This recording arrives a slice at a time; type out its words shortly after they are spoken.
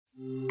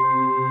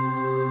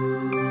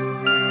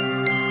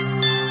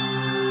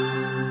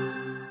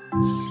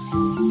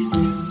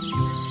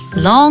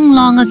Long,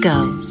 long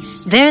ago,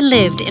 there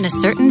lived in a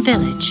certain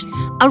village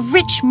a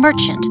rich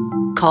merchant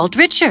called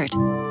Richard.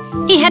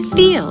 He had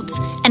fields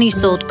and he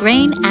sold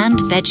grain and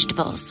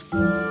vegetables.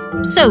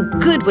 So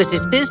good was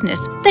his business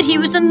that he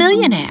was a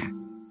millionaire.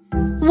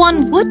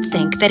 One would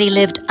think that he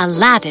lived a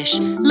lavish,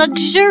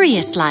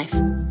 luxurious life.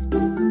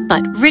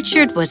 But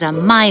Richard was a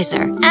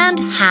miser, and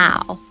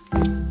how?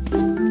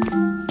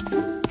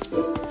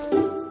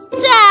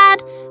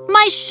 Dad,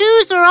 my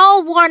shoes are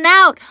all worn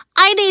out.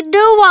 I need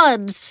new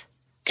ones.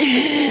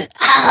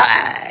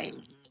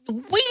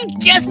 We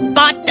just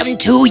bought them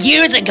 2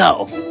 years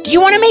ago. Do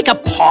you want to make a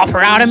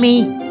pauper out of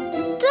me?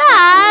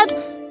 Dad,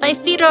 my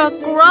feet are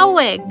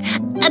growing.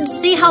 And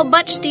see how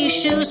much these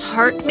shoes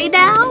hurt me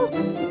now?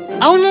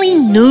 Only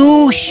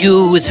new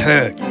shoes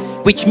hurt,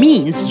 which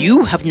means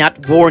you have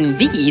not worn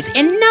these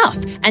enough,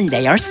 and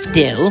they are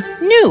still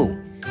new.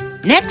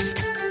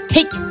 Next,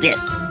 take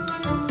this.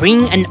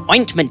 Bring an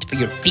ointment for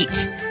your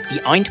feet.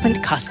 The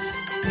ointment costs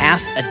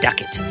half a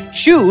ducat.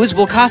 Shoes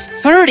will cost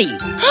 30.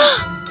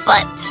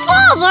 But,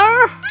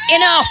 Father!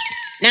 Enough!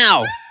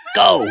 Now,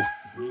 go.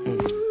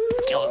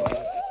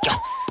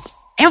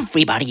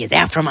 Everybody is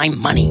after my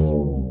money.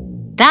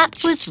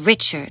 That was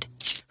Richard,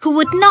 who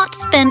would not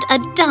spend a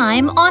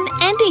dime on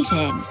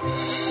anything.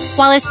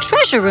 While his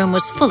treasure room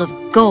was full of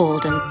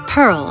gold and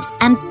pearls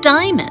and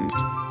diamonds,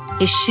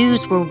 his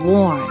shoes were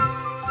worn.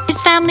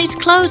 His family's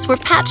clothes were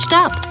patched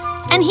up,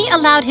 and he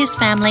allowed his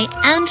family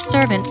and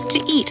servants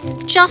to eat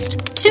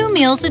just 2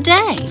 meals a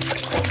day.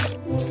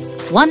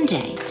 One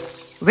day,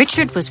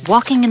 Richard was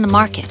walking in the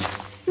market,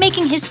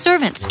 making his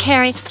servants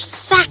carry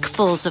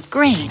sackfuls of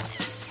grain.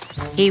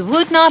 He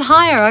would not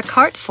hire a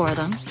cart for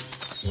them.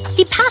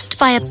 He passed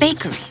by a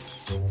bakery.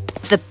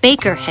 The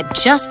baker had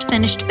just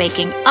finished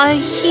baking a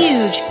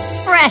huge,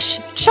 fresh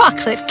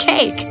chocolate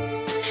cake.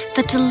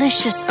 The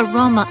delicious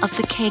aroma of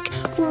the cake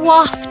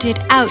wafted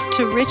out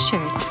to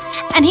Richard,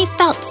 and he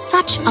felt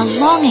such a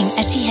longing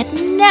as he had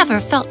never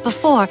felt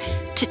before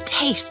to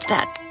taste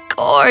that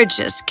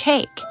gorgeous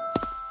cake.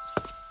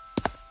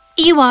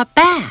 You are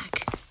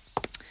back.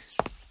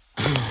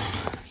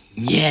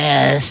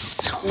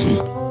 Yes.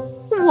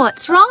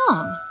 What's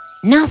wrong?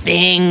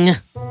 Nothing.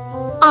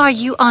 Are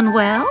you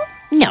unwell?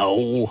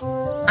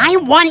 No. I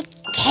want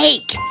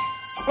cake.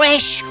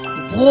 Fresh,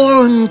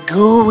 warm,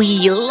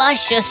 gooey,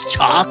 luscious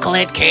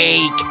chocolate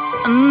cake.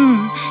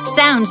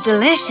 Sounds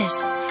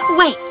delicious.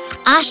 Wait,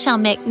 I shall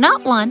make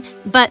not 1,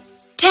 but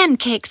 10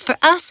 cakes for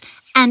us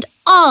and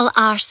all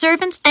our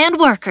servants and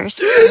workers.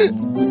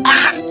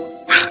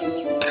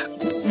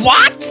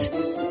 What?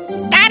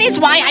 That is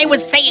why I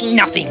was saying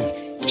nothing.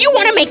 Do you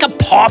want to make a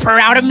pauper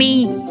out of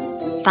me?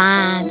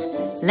 Fine.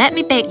 Let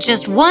me bake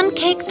just 1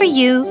 cake for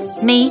you,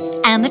 me,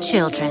 and the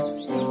children.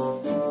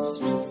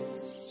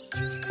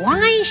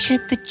 Why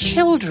should the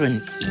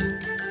children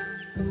eat?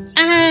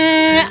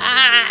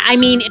 I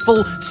mean, it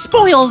will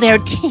spoil their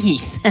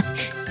teeth.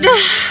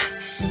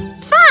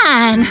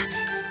 Fine.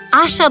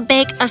 I shall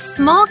bake a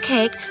small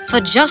cake for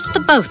just the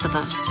both of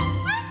us.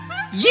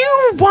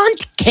 You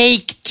want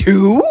cake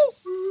too?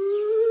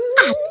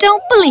 I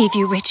don't believe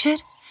you,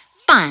 Richard.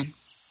 Fine.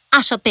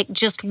 I shall bake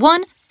just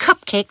 1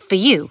 cupcake for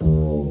you.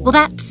 Will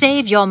that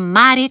save your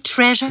mighty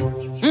treasure?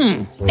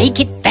 Make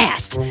it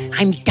fast.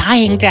 I'm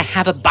dying to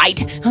have a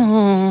bite.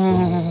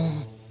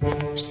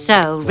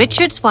 So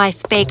Richard's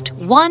wife baked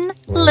 1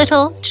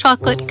 little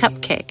chocolate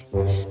cupcake.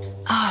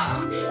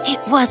 Oh, it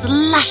was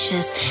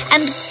luscious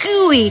and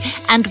gooey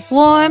and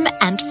warm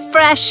and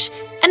fresh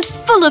and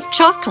full of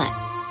chocolate.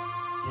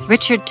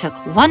 Richard took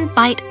 1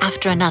 bite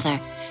after another,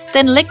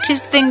 then licked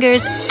his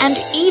fingers and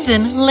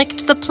even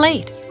licked the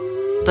plate.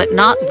 But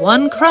not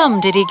 1 crumb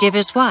did he give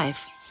his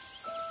wife.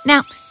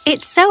 Now,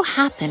 it so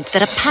happened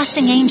that a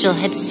passing angel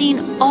had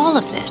seen all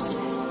of this,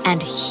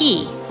 and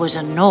he was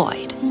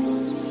annoyed.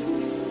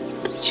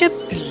 Such a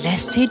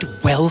blessed,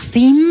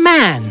 wealthy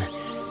man,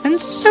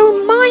 and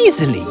so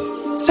miserly,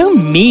 so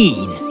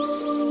mean.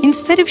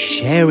 Instead of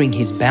sharing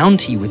his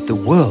bounty with the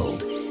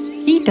world,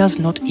 he does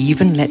not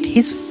even let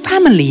his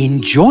family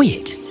enjoy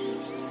it.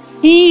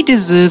 He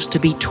deserves to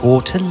be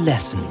taught a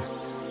lesson,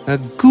 a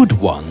good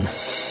one.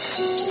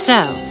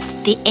 So,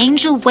 the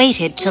angel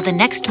waited till the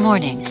next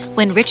morning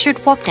when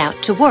Richard walked out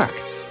to work.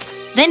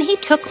 Then he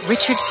took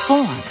Richard's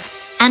form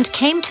and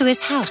came to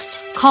his house,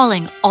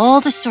 calling all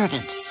the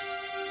servants.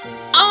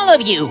 All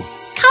of you,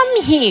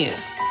 come here.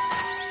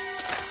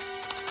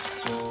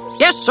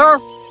 Yes, sir.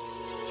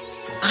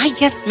 I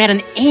just met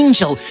an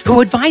angel who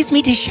advised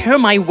me to share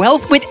my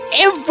wealth with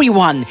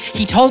everyone.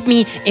 He told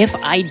me if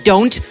I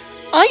don't,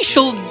 I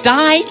shall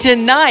die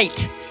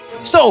tonight.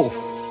 So,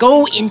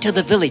 go into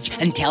the village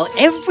and tell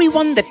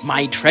everyone that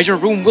my treasure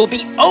room will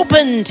be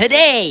open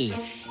today.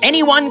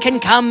 Anyone can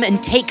come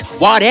and take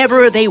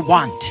whatever they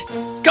want.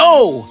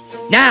 Go,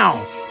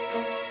 now.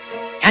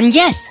 And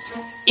yes,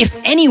 if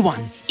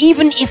anyone,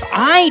 even if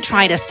I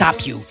try to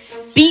stop you,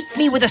 beat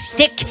me with a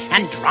stick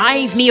and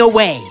drive me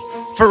away.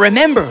 For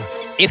remember,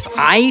 if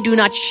I do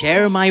not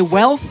share my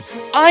wealth,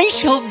 I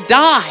shall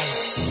die.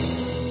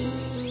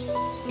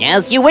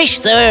 As you wish,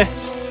 sir.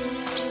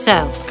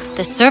 So,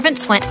 The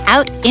servants went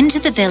out into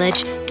the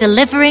village,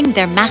 delivering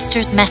their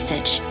master's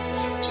message.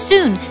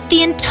 Soon,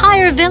 the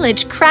entire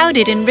village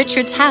crowded in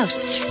Richard's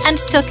house and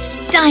took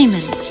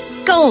diamonds,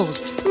 gold,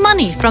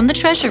 money from the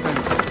treasure room.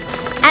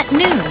 At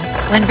noon,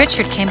 when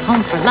Richard came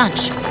home for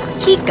lunch,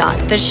 he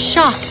got the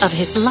shock of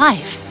his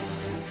life.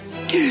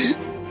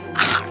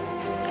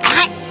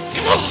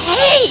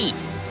 Hey!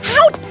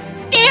 How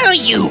dare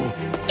you!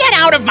 Get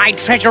out of my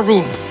treasure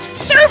room!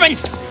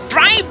 Servants,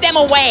 drive them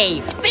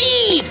away!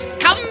 Thieves,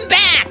 come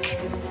back!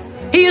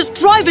 He is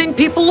driving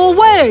people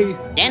away!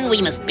 Then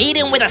we must beat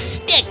him with a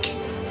stick!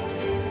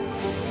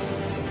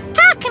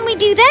 How can we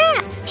do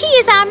that? He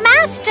is our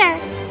master.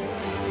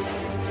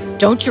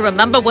 Don't you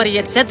remember what he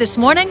had said this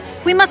morning?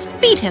 We must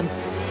beat him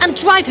and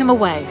drive him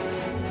away.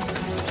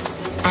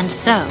 And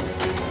so,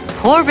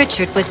 poor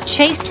Richard was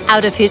chased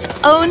out of his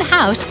own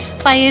house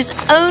by his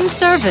own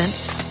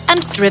servants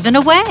and driven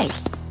away.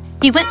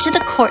 He went to the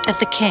court of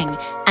the king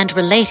and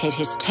related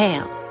his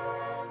tale.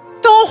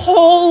 The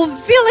whole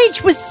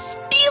village was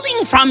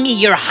stealing from me,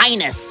 Your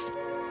Highness!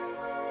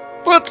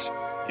 But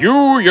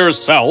you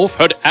yourself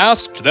had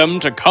asked them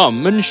to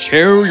come and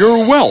share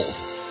your wealth.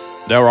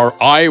 There are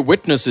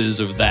eyewitnesses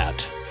of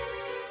that.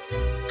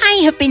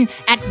 I have been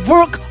at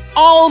work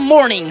all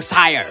morning,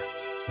 sire.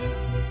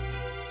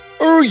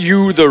 Are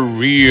you the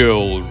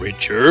real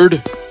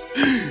Richard?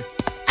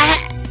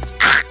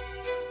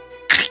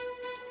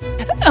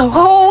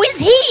 Who is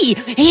he?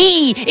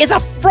 He is a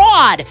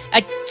fraud,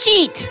 a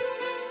cheat.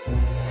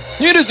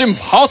 It is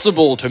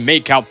impossible to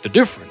make out the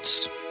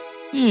difference.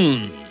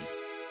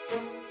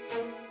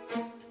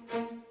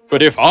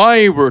 But if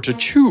I were to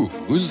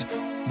choose,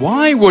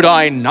 why would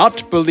I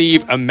not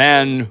believe a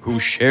man who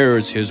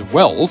shares his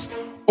wealth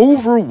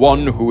over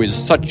one who is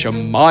such a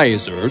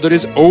miser that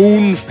his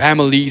own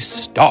family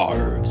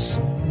starves?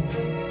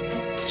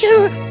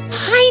 Your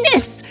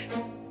Highness,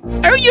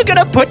 are you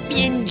gonna put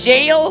me in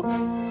jail?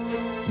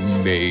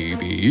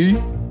 Maybe.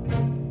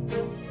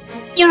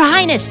 Your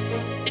Highness,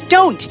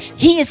 don't.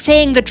 He is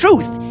saying the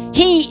truth.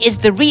 He is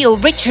the real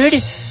Richard.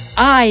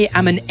 I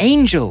am an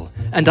angel,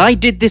 and I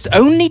did this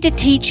only to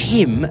teach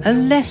him a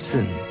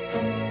lesson.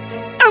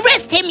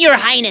 Arrest him, Your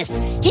Highness!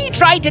 He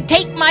tried to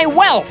take my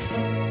wealth!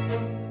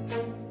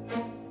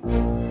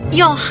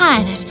 Your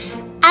Highness,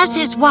 as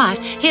his wife,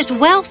 his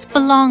wealth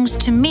belongs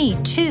to me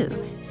too.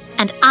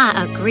 And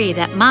I agree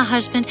that my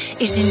husband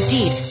is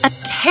indeed a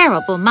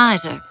terrible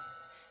miser.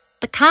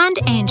 The kind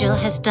angel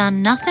has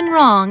done nothing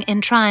wrong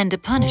in trying to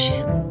punish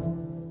him.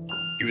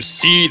 You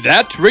see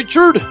that,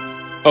 Richard?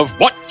 Of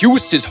what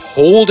use is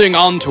holding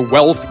on to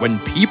wealth when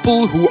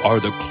people who are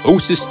the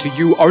closest to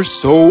you are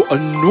so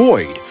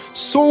annoyed,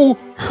 so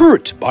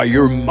hurt by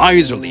your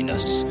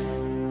miserliness?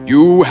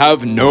 You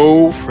have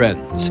no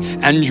friends,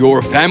 and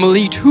your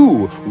family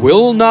too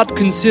will not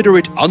consider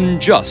it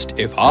unjust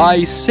if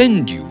I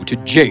send you to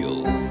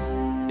jail.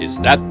 Is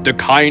that the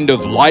kind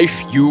of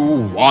life you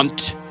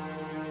want?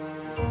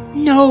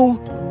 No,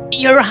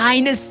 Your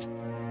Highness.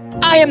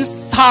 I am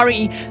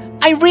sorry.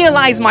 I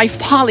realize my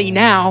folly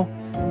now.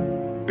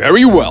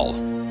 Very well.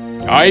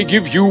 I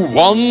give you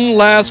one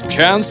last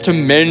chance to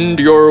mend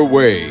your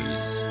ways.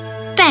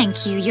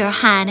 Thank you, Your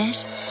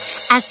Highness.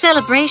 As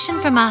celebration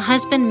for my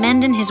husband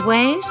mending his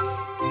ways,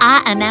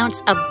 I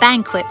announce a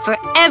banquet for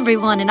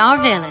everyone in our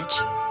village.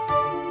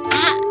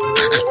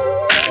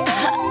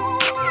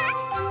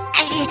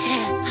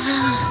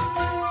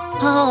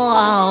 Oh,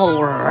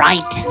 all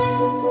right.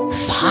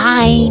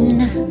 Fine.